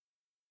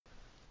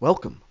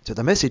Welcome to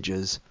the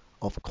messages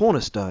of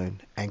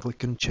Cornerstone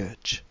Anglican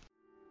Church.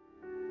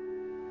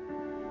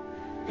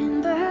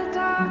 In the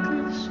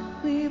darkness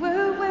we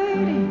were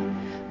waiting,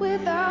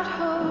 without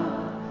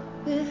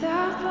hope,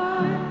 without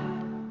light.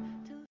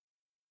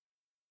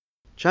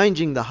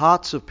 Changing the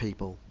hearts of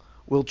people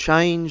will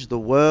change the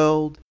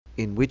world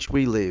in which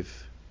we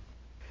live.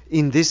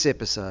 In this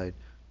episode,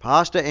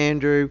 Pastor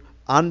Andrew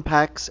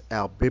unpacks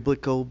our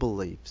biblical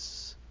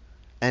beliefs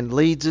and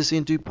leads us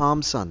into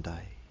Palm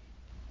Sunday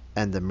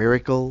and the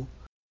miracle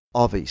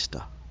of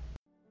Easter.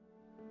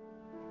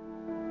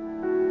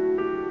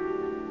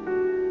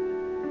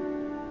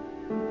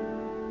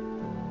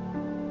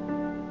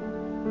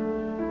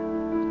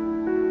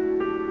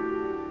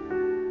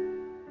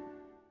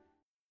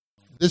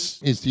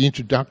 This is the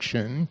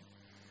introduction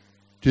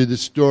to the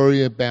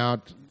story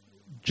about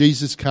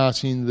Jesus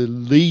casting the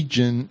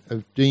legion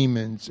of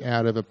demons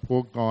out of a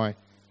poor guy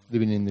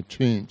living in the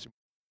tombs.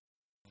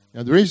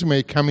 Now, the reason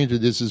we're coming to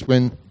this is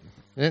when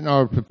Annette and I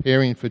were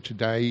preparing for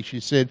today,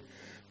 she said,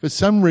 for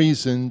some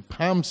reason,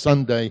 Palm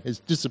Sunday has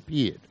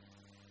disappeared.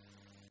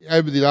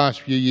 Over the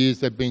last few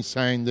years, they've been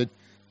saying that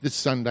this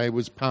Sunday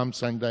was Palm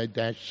Sunday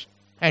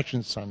 -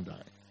 Passion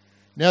Sunday.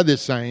 Now they're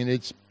saying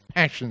it's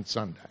Passion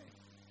Sunday.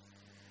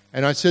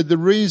 And I said the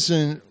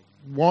reason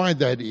why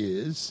that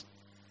is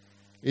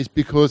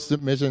because the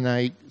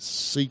Mennonite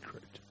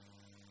secret,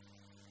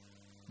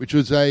 which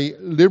was a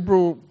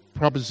liberal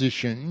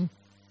proposition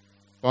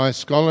by a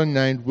scholar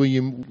named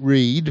William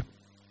Reed,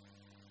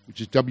 which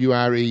is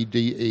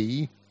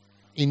W-R-E-D-E,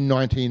 in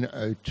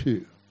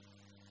 1902.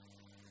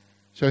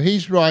 So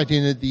he's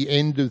writing at the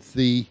end of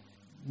the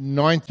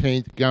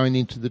 19th, going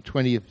into the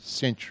 20th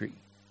century.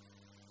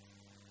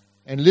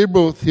 And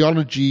liberal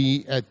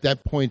theology at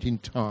that point in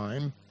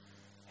time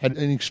had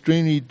an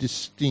extremely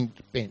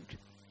distinct bent.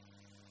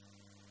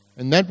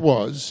 And that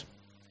was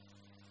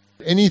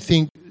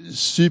anything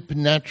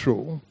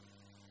supernatural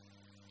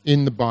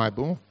in the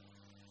Bible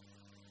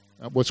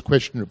was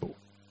questionable.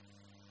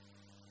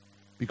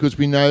 Because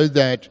we know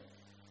that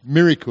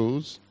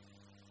miracles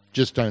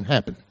just don't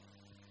happen.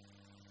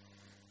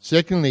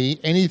 Secondly,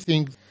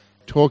 anything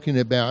talking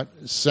about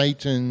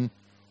Satan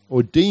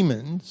or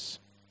demons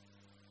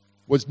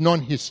was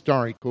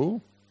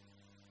non-historical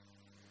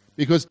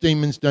because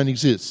demons don't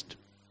exist.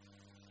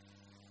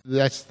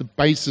 That's the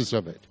basis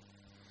of it.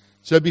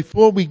 So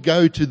before we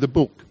go to the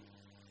book,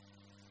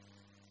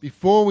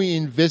 before we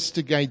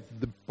investigate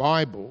the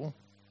Bible,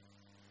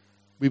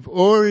 we've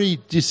already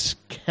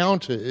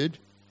discounted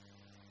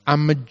a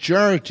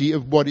majority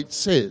of what it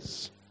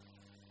says.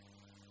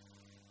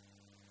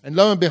 And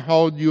lo and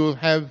behold, you'll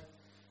have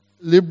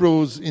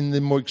liberals in the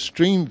more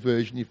extreme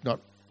version, if not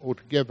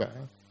altogether,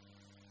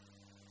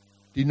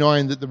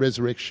 denying that the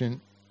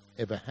resurrection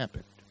ever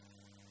happened.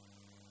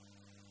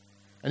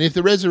 And if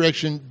the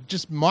resurrection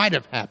just might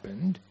have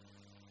happened,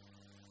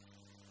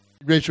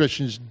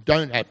 resurrections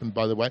don't happen,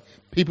 by the way.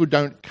 People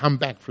don't come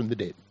back from the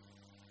dead.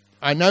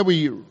 I know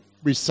we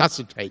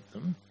resuscitate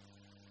them,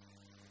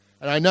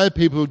 and I know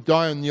people who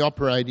die on the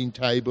operating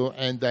table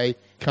and they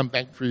come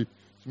back through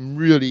some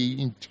really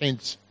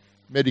intense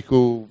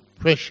medical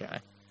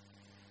pressure.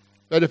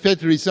 But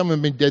effectively, someone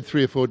has been dead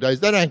 3 or 4 days,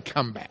 they don't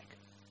come back.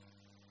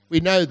 We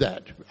know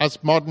that. Us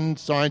modern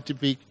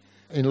scientific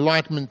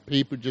enlightenment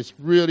people just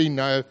really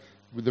know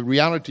with the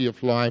reality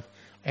of life,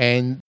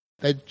 and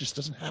that just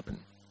doesn't happen.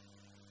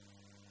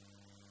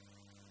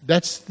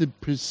 That's the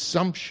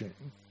presumption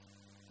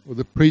or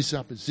the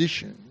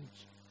presuppositions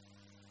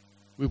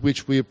with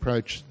which we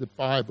approach the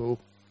Bible,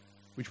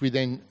 which we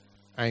then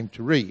aim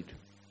to read.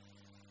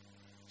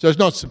 So it's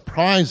not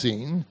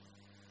surprising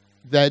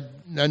that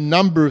a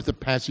number of the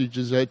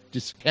passages are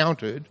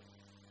discounted,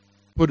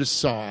 put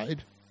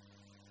aside.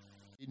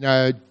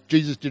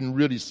 Jesus didn't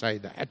really say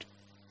that.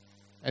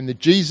 And the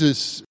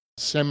Jesus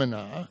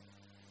Seminar,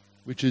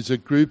 which is a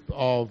group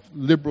of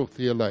liberal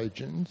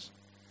theologians,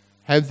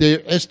 have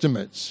their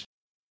estimates.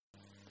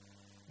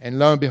 And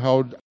lo and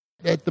behold,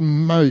 at the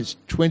most,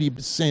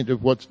 20%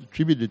 of what's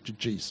attributed to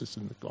Jesus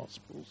in the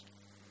Gospels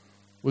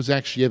was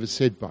actually ever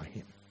said by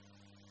him.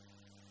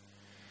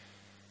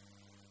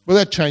 Well,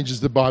 that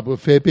changes the Bible a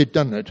fair bit,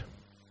 doesn't it?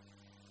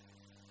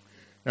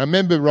 Now, I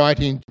remember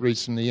writing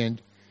recently and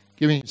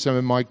giving some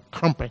of my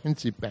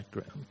comprehensive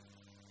background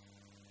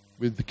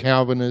with the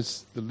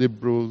Calvinists, the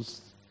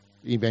liberals,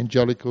 the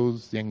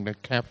evangelicals, the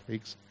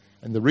Anglo-Catholics,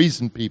 and the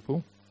Reason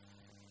people.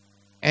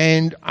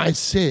 And I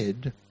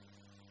said,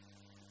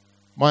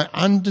 my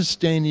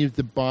understanding of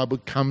the Bible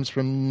comes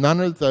from none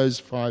of those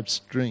 5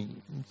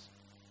 streams.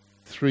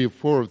 3 or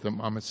 4 of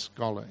them I'm a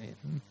scholar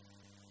in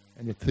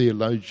and a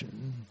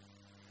theologian.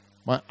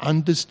 My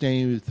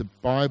understanding of the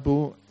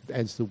Bible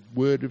as the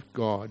Word of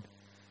God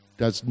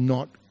does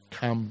not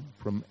come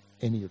from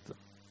any of them.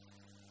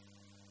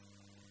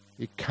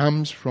 It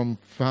comes from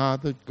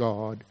Father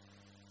God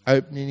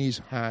opening his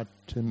heart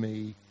to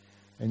me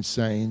and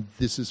saying,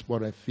 this is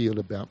what I feel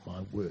about my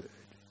word.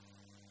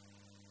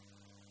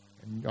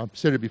 And I've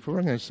said it before,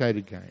 I'm going to say it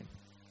again.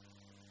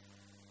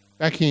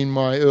 Back in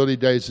my early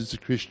days as a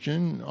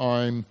Christian,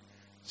 I'm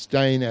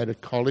staying at a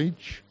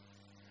college,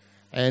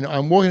 and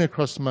I'm walking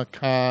across my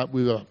car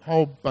with a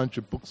whole bunch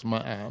of books in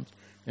my arms,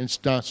 and it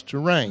starts to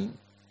rain.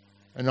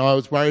 And I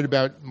was worried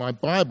about my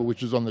Bible,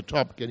 which was on the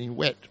top, getting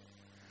wet.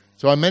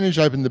 So I managed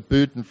to open the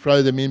boot and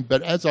throw them in,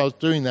 but as I was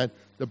doing that,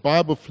 the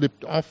Bible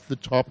flipped off the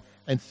top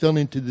and fell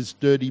into this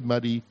dirty,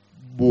 muddy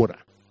water.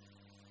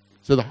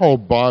 So the whole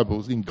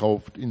Bible's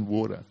engulfed in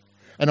water.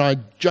 And I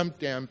jumped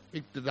down,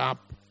 picked it up,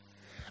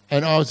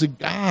 and I was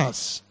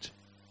aghast.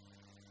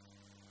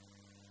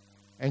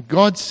 And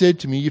God said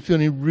to me, "You're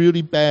feeling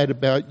really bad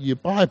about your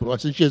Bible." I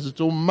said, "Yes,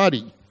 it's all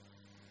muddy."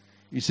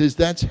 He says,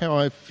 "That's how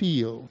I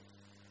feel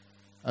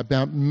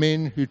about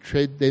men who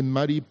tread their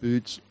muddy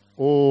boots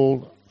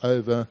all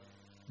over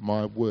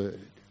my word."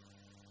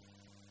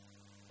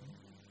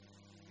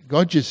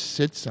 God just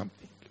said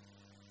something.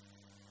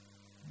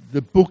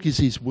 The book is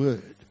his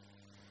word.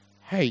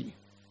 Hey,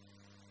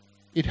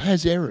 it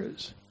has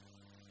errors.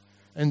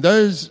 And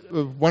those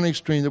of one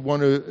extreme that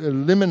want to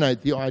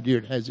eliminate the idea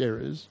it has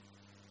errors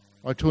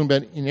are talking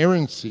about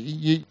inerrancy.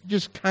 You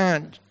just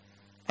can't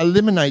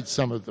eliminate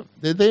some of them.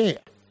 They're there.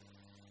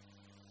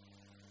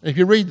 And if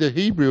you read the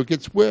Hebrew, it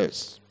gets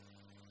worse.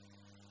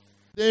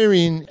 There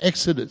in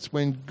Exodus,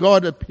 when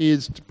God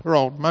appears to poor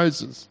old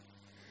Moses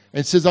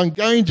and says, "I'm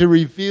going to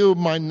reveal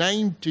my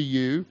name to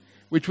you,"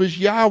 which was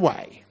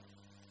Yahweh.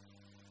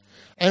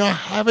 And I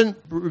haven't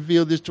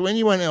revealed this to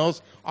anyone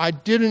else. I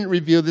didn't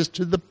reveal this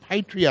to the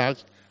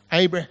patriarchs,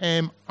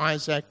 Abraham,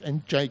 Isaac,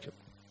 and Jacob.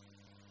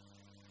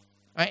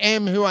 I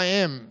am who I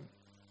am,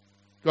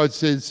 God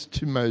says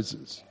to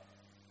Moses.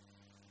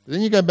 But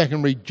then you go back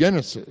and read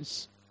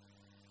Genesis.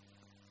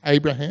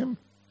 Abraham,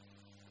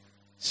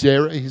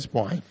 Sarah, his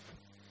wife,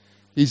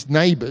 his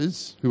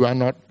neighbours, who are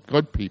not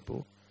God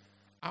people,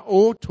 are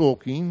all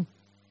talking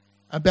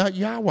about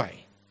Yahweh.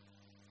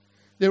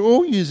 They're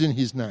all using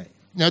his name.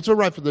 Now, it's all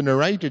right for the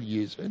narrator to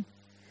use it,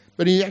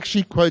 but he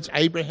actually quotes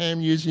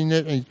Abraham using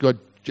it, and he's got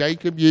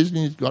Jacob using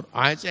it, he's got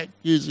Isaac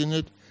using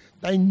it.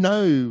 They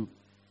know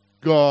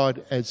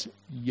God as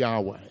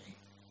Yahweh.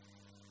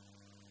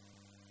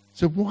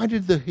 So why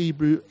did the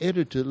Hebrew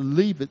editor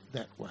leave it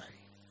that way?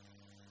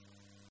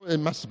 Well, it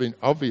must have been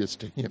obvious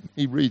to him.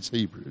 He reads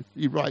Hebrew.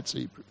 He writes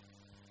Hebrew.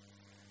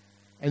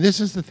 And this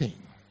is the thing.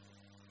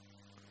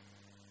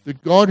 The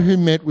God who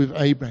met with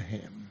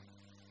Abraham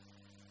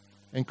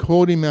and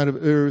called him out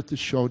of Ur of the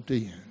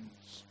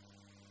Chaldeans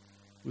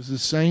was the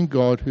same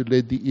God who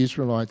led the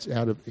Israelites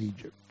out of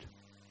Egypt.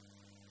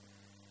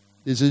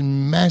 There's a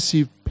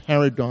massive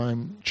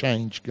paradigm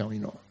change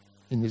going on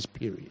in this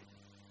period.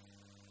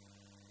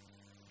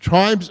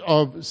 Tribes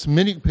of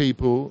Semitic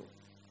people,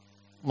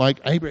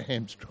 like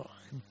Abraham's tribe,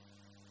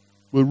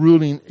 were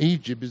ruling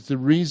Egypt. Is the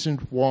reason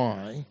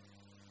why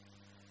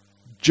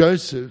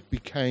Joseph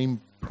became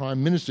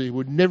prime minister. It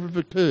would never have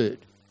occurred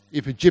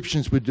if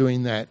Egyptians were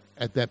doing that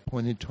at that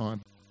point in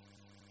time.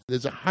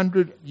 There's a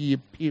 100-year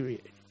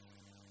period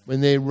when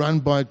they're run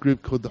by a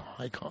group called the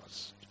High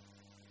Cost,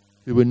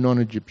 who were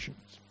non-Egyptians.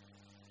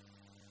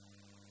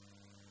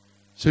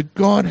 So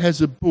God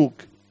has a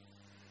book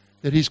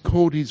that he's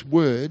called his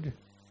Word.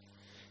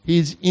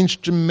 He's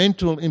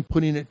instrumental in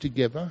putting it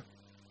together.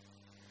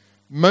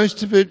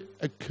 Most of it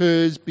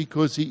occurs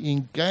because he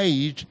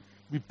engaged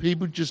with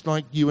people just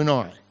like you and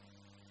I.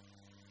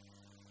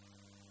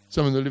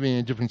 Some of them living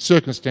in different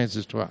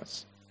circumstances to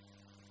us.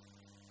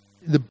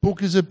 The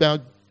book is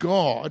about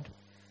God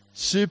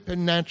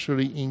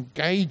supernaturally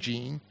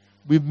engaging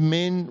with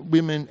men,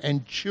 women,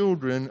 and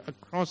children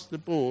across the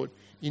board.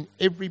 In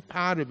every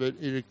part of it,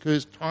 it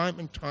occurs time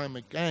and time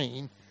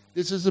again.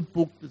 This is a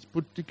book that's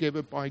put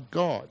together by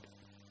God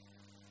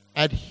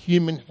at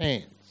human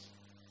hands.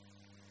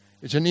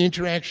 It's an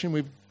interaction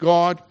with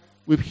God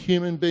with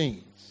human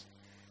beings.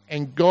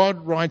 And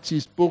God writes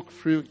his book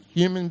through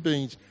human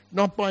beings,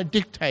 not by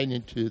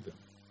dictating to them,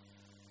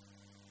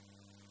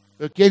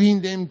 but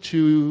getting them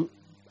to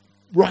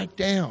write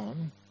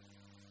down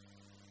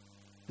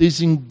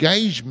this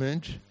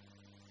engagement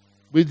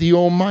with the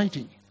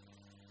Almighty.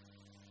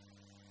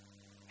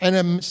 And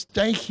a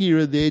mistake here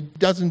or there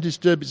doesn't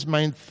disturb its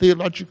main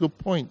theological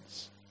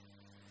points.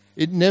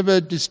 It never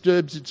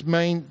disturbs its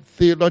main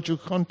theological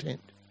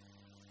content.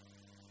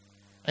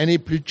 And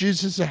it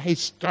produces a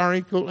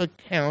historical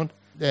account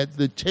that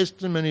the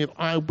testimony of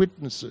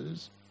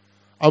eyewitnesses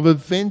of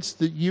events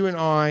that you and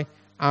I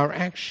are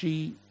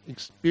actually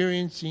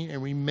experiencing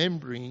and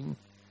remembering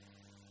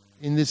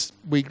in this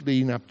week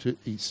leading up to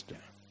Easter.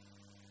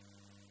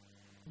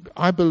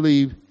 I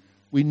believe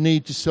we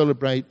need to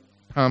celebrate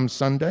Palm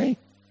Sunday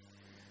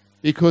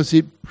because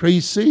it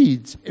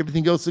precedes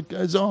everything else that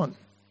goes on.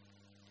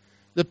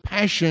 The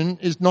Passion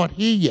is not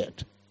here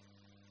yet.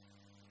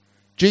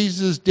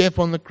 Jesus' death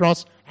on the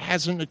cross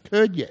hasn't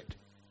occurred yet.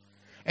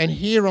 And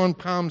here on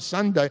Palm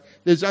Sunday,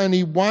 there's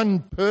only one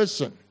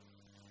person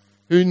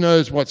who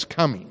knows what's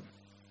coming.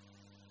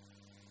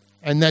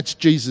 And that's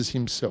Jesus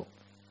himself.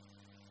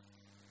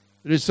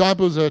 The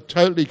disciples are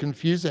totally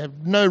confused. They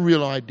have no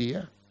real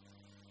idea.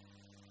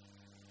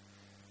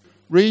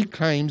 Reed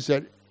claims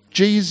that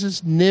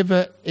Jesus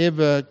never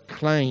ever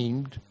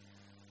claimed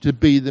to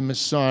be the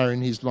Messiah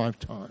in his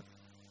lifetime.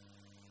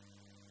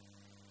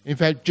 In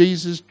fact,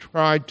 Jesus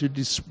tried to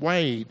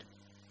dissuade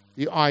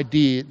the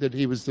idea that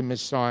he was the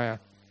Messiah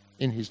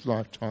in his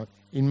lifetime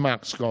in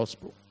Mark's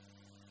Gospel.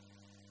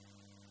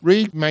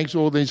 Reed makes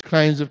all these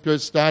claims, of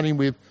course, starting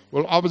with,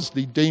 well,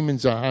 obviously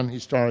demons are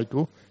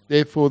unhistorical,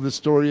 therefore the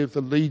story of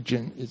the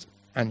Legion is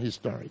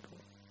unhistorical.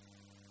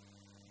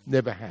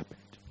 Never happened,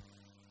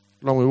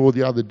 along with all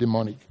the other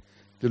demonic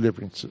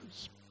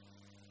deliverances.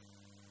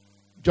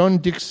 John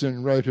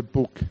Dixon wrote a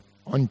book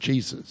on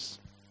Jesus,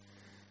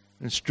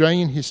 an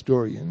Australian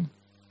historian,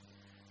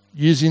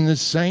 using the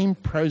same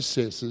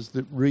processes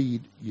that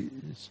Reed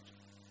used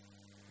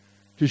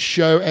to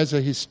show as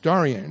a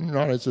historian,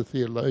 not as a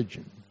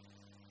theologian,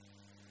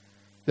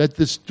 that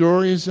the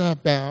stories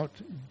about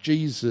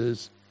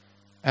Jesus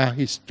are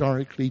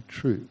historically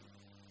true.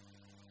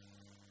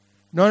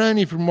 Not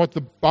only from what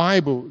the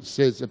Bible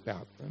says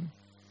about them,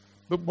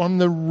 but what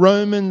the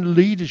Roman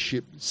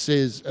leadership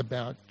says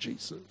about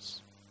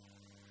Jesus.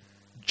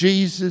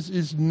 Jesus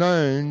is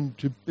known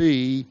to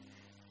be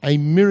a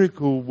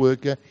miracle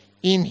worker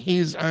in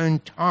his own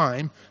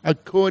time,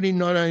 according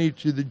not only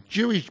to the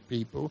Jewish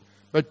people,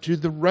 but to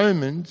the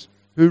Romans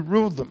who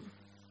ruled them.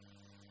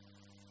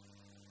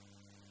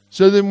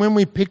 So that when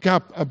we pick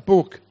up a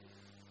book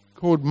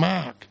called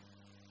Mark,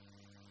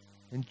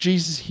 and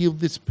Jesus healed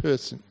this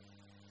person,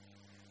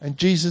 and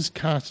Jesus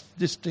cast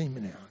this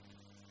demon out,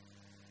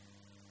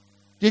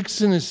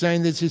 Dixon is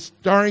saying there's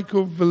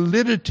historical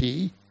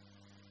validity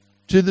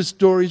to the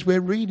stories we're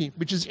reading,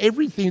 which is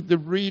everything that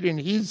Reed and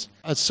his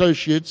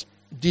associates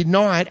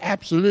denied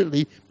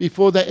absolutely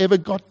before they ever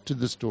got to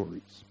the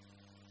stories.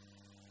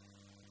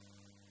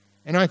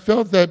 And I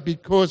felt that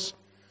because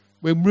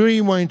we're really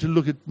wanting to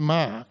look at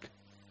Mark,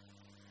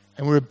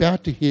 and we're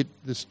about to hit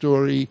the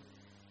story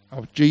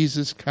of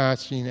Jesus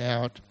casting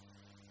out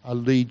a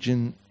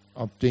legion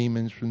of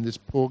demons from this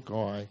poor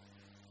guy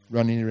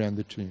running around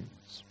the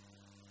tombs.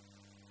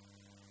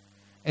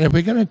 And if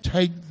we're going to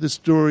take the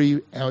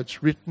story, how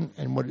it's written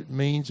and what it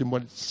means and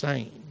what it's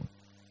saying,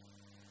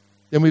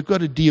 then we've got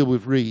to deal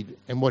with Reed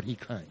and what he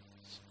claims.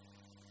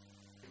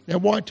 Now,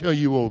 why tell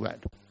you all that?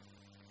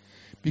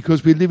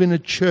 Because we live in a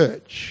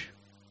church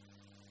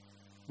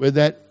where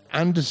that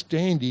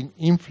understanding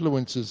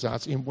influences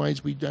us in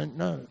ways we don't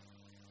know.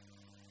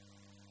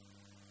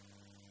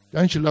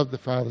 Don't you love the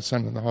Father,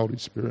 Son, and the Holy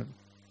Spirit?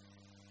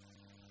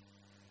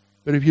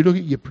 But if you look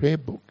at your prayer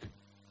book,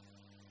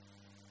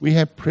 we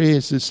have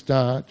prayers that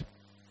start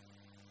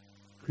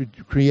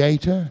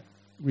Creator,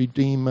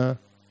 Redeemer,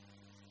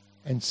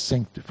 and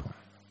Sanctifier.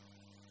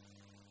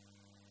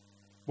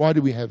 Why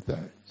do we have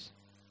those?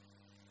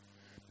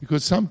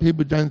 Because some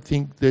people don't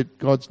think that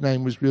God's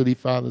name was really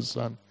Father,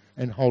 Son,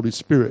 and Holy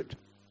Spirit.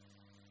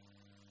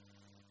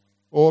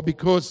 Or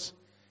because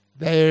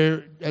there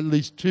are at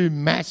least two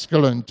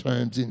masculine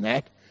terms in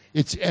that,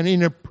 it's an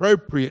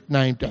inappropriate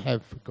name to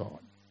have for God.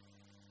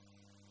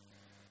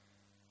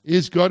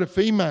 Is God a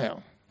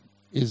female?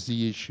 Is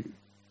the issue.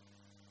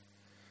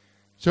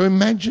 So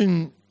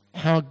imagine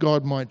how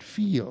God might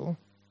feel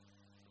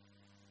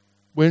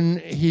when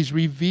he's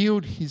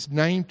revealed his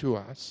name to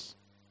us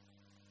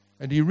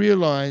and he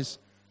realized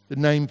the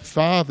name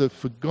Father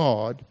for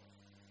God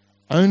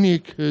only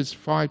occurs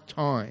 5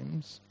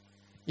 times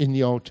in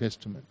the Old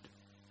Testament.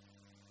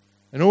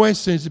 And always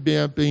seems to be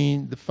about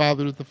being the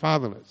father of the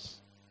fatherless.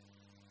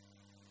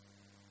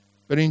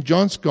 But in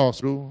John's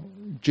Gospel,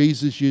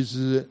 Jesus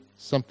uses it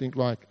something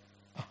like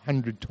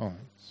 100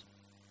 times.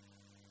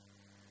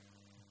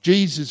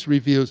 Jesus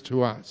reveals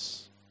to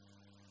us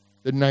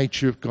the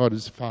nature of God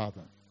as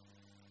Father.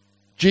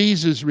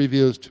 Jesus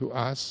reveals to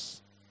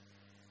us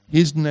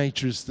his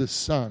nature as the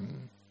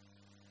Son,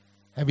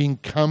 having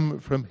come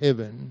from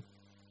heaven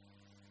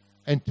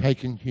and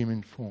taken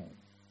human form.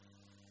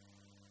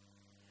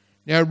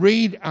 Now,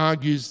 Reed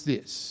argues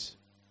this,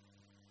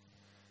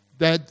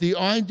 that the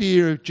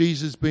idea of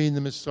Jesus being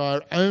the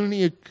Messiah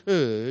only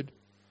occurred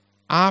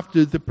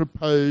after the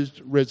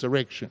proposed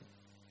resurrection.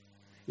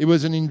 It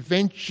was an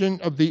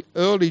invention of the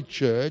early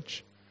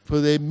church for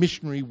their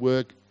missionary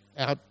work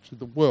out to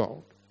the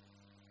world.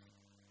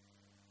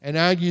 And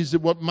argues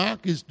that what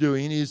Mark is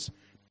doing is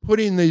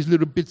putting these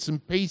little bits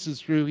and pieces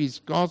through his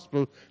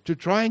gospel to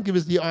try and give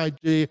us the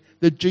idea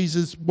that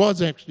Jesus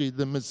was actually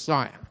the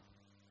Messiah.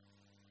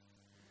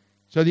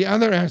 So the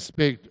other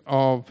aspect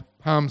of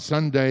Palm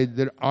Sunday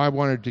that I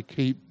wanted to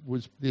keep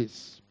was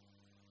this.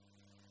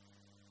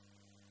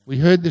 We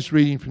heard this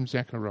reading from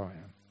Zechariah.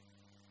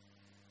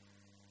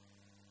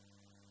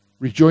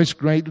 Rejoice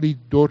greatly,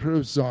 daughter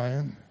of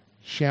Zion.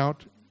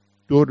 Shout,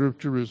 daughter of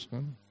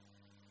Jerusalem.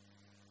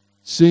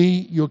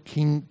 See, your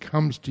king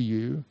comes to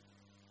you,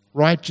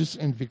 righteous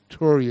and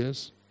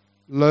victorious,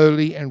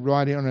 lowly and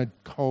riding on a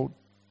colt,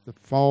 the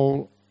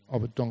foal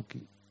of a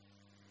donkey.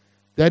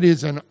 That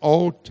is an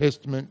Old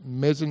Testament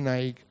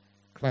Messianic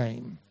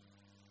claim.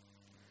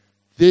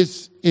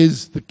 This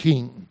is the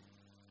king,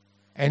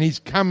 and he's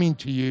coming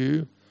to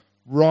you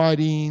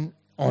riding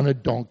on a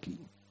donkey.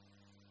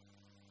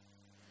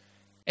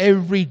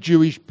 Every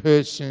Jewish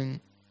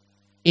person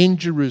in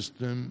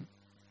Jerusalem,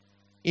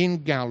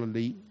 in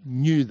Galilee,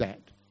 knew that.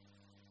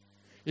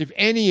 If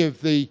any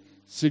of the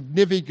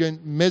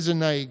significant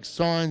Messianic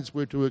signs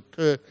were to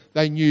occur,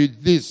 they knew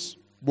this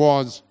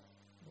was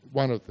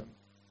one of them.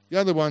 The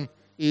other one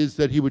is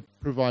that he would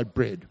provide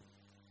bread.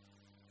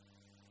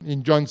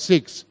 In John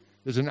 6,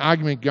 there's an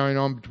argument going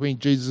on between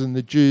Jesus and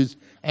the Jews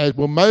as,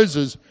 well,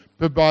 Moses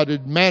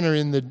provided manna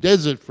in the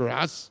desert for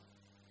us.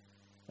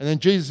 And then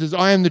Jesus says,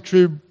 I am the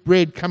true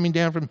bread coming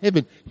down from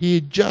heaven. He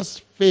had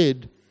just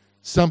fed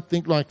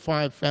something like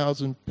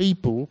 5,000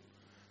 people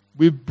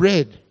with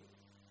bread.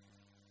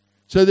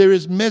 So there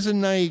is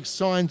Messianic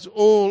signs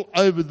all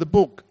over the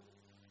book.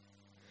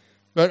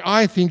 But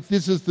I think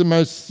this is the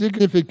most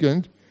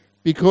significant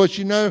because,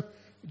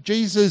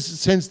 Jesus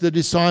sends the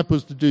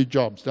disciples to do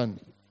jobs, doesn't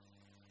he?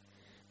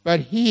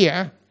 But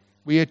here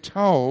we are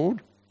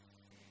told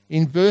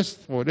in verse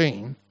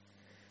 14,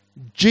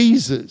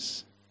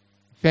 Jesus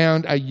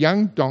found a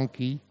young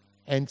donkey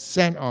and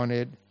sat on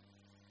it.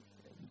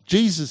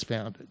 Jesus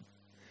found it.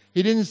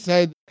 He didn't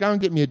say, go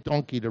and get me a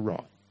donkey to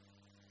ride.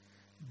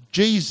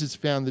 Jesus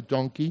found the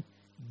donkey.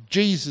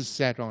 Jesus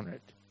sat on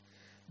it.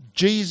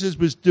 Jesus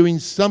was doing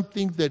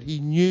something that he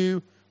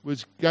knew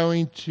was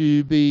going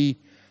to be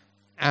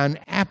an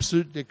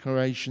absolute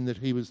declaration that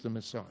he was the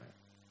Messiah.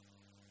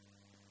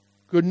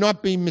 Could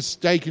not be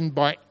mistaken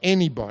by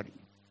anybody.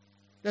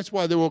 That's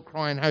why they were all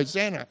crying,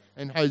 Hosanna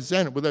and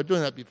Hosanna. Well, they were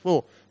doing that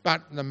before.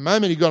 But the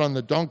moment he got on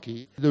the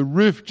donkey, the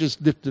roof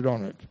just lifted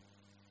on it.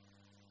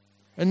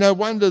 And no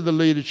wonder the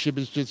leadership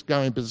is just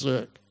going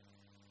berserk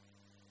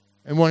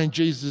and wanting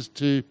Jesus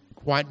to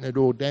quieten it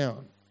all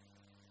down.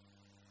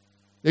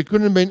 There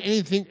couldn't have been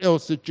anything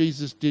else that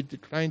Jesus did to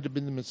claim to be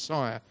the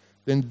Messiah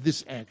than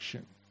this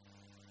action.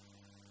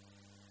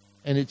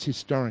 And it's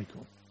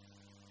historical.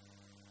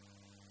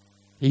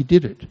 He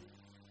did it.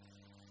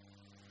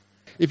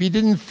 If he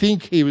didn't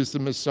think he was the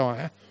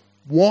Messiah,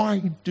 why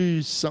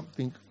do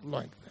something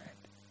like that?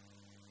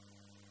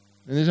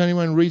 And there's only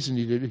one reason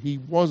he did it. He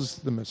was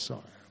the Messiah.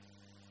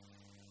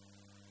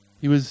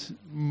 He was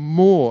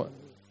more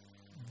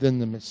than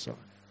the Messiah.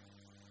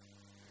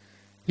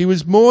 He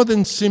was more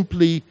than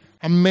simply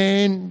a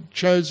man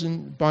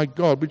chosen by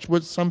God, which is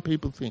what some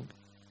people think.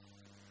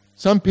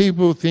 Some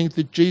people think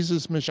that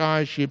Jesus'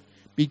 Messiahship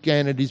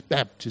began at his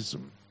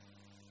baptism,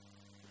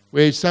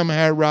 where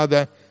somehow or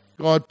other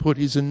God put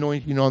his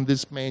anointing on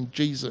this man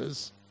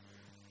Jesus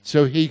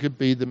so he could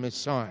be the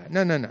Messiah.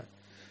 No.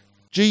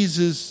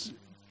 Jesus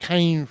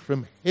came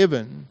from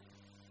heaven.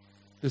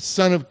 The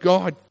Son of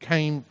God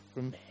came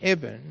from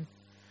heaven,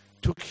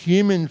 took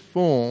human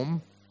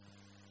form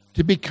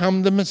to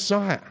become the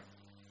Messiah,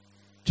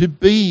 to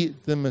be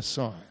the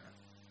Messiah.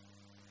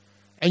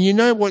 And you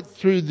know what?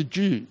 Through the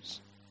Jews,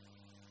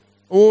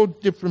 all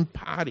different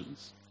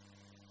parties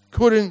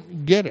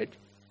couldn't get it,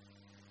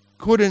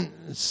 couldn't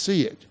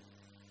see it.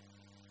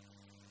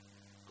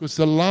 Because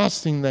the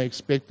last thing they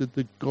expected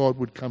that God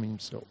would come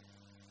himself.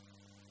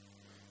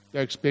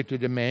 They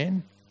expected a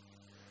man.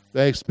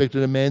 They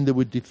expected a man that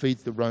would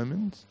defeat the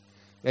Romans.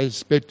 They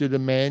expected a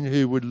man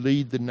who would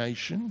lead the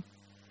nation.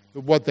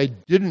 But what they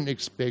didn't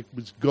expect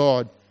was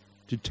God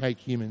to take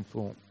human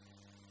form.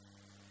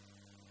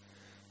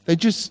 They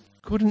just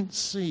couldn't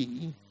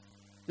see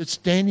that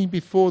standing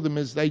before them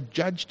as they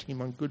judged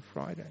him on Good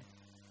Friday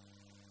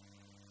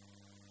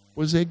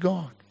was their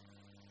God.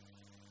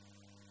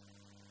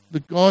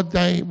 The God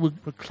they were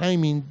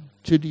proclaiming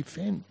to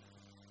defend.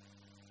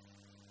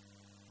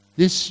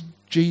 This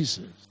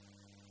Jesus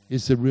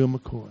is the real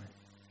McCoy.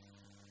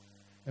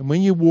 And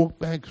when you walk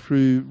back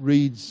through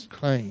Reed's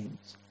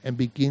claims and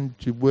begin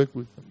to work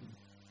with them,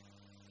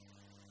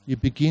 you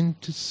begin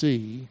to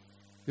see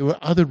there were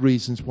other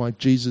reasons why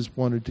Jesus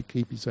wanted to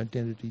keep his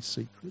identity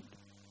secret.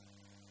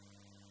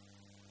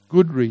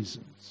 Good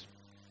reasons.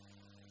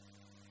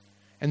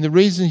 And the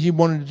reason he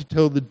wanted to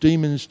tell the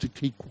demons to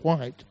keep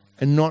quiet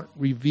and not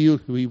reveal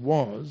who he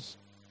was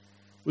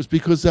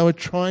because they were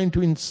trying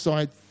to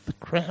incite the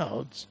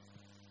crowds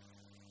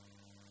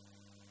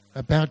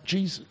about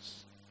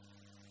Jesus.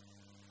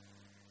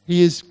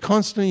 He is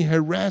constantly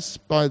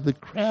harassed by the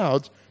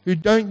crowds who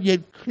don't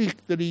yet click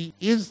that he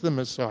is the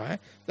Messiah.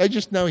 They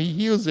just know he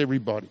heals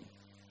everybody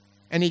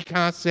and he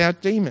casts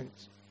out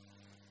demons.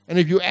 And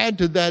if you add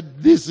to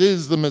that, this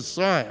is the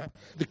Messiah,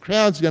 the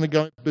crowd's going to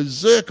go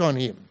berserk on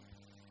him.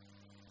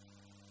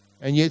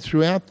 And yet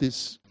throughout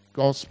this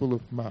Gospel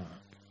of Mark,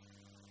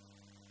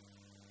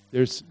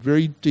 there's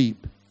very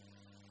deep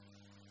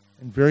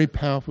and very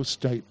powerful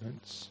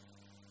statements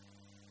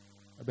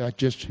about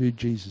just who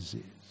Jesus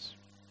is,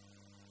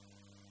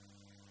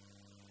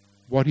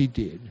 what he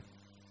did,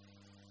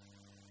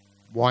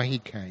 why he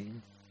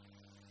came,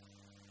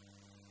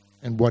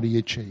 and what he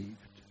achieved.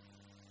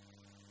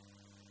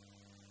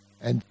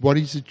 And what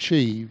he's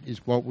achieved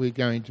is what we're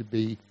going to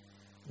be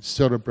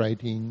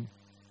celebrating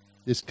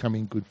this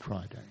coming Good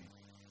Friday.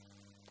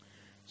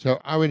 So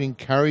I would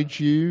encourage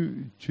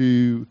you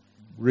to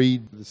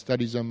read the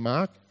studies on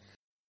Mark.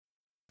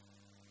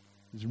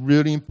 It's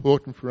really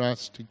important for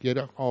us to get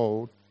a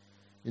hold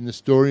in the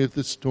story of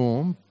the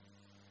storm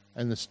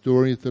and the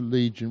story of the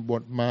legion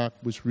what Mark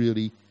was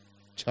really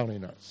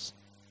telling us.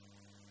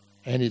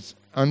 And it's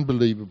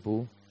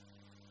unbelievable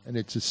and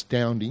it's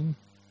astounding.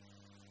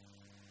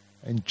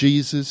 And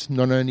Jesus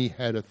not only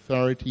had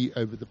authority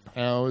over the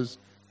powers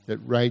that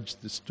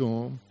raged the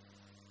storm,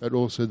 but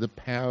also the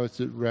powers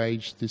that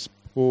raged this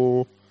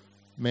poor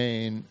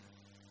man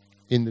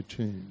in the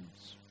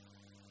tombs.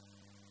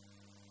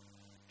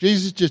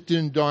 Jesus just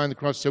didn't die on the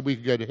cross so we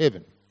could go to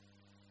heaven.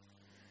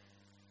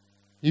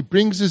 He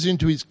brings us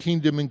into his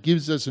kingdom and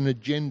gives us an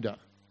agenda.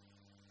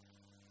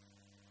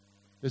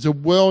 There's a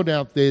world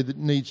out there that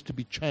needs to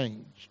be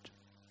changed.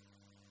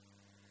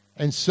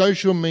 And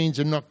social means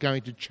are not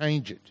going to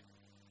change it.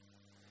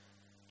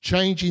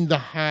 Changing the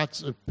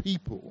hearts of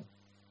people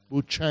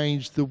will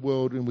change the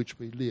world in which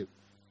we live.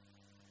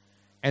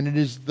 And it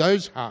is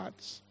those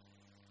hearts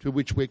to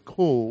which we're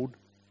called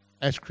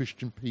as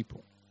Christian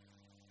people.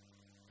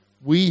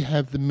 We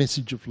have the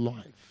message of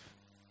life.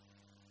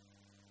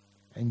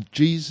 And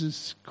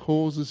Jesus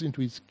calls us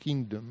into his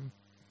kingdom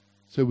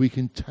so we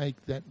can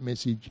take that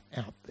message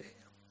out there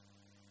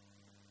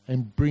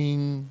and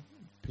bring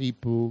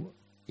people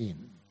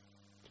in.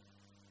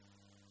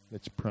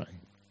 Let's pray.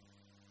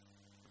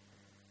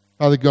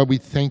 Father God, we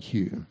thank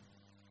you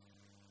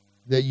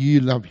that you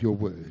love your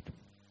word,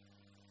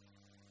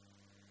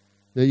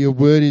 that your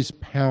word is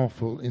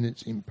powerful in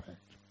its impact,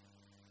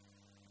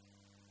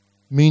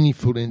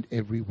 meaningful in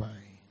every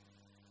way.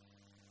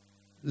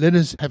 Let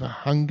us have a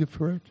hunger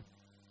for it.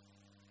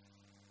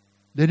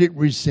 Let it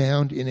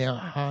resound in our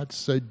hearts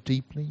so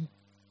deeply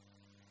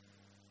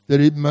that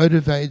it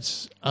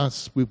motivates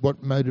us with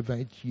what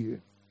motivates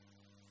you,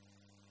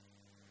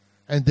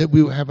 and that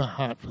we will have a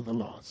heart for the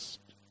lost,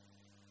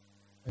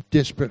 a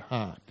desperate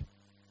heart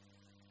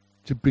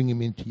to bring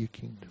him into your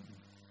kingdom.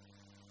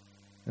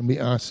 And we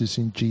ask this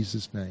in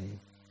Jesus' name.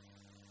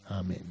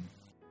 Amen.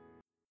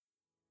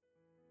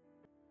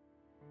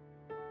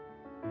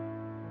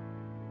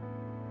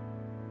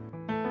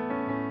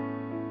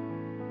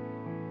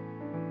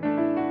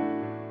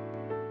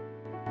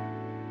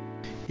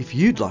 If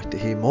you'd like to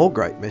hear more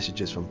great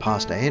messages from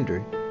Pastor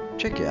Andrew,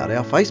 check out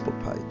our Facebook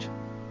page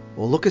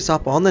or look us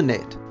up on the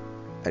net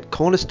at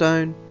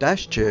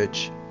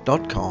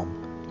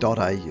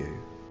cornerstone-church.com.au.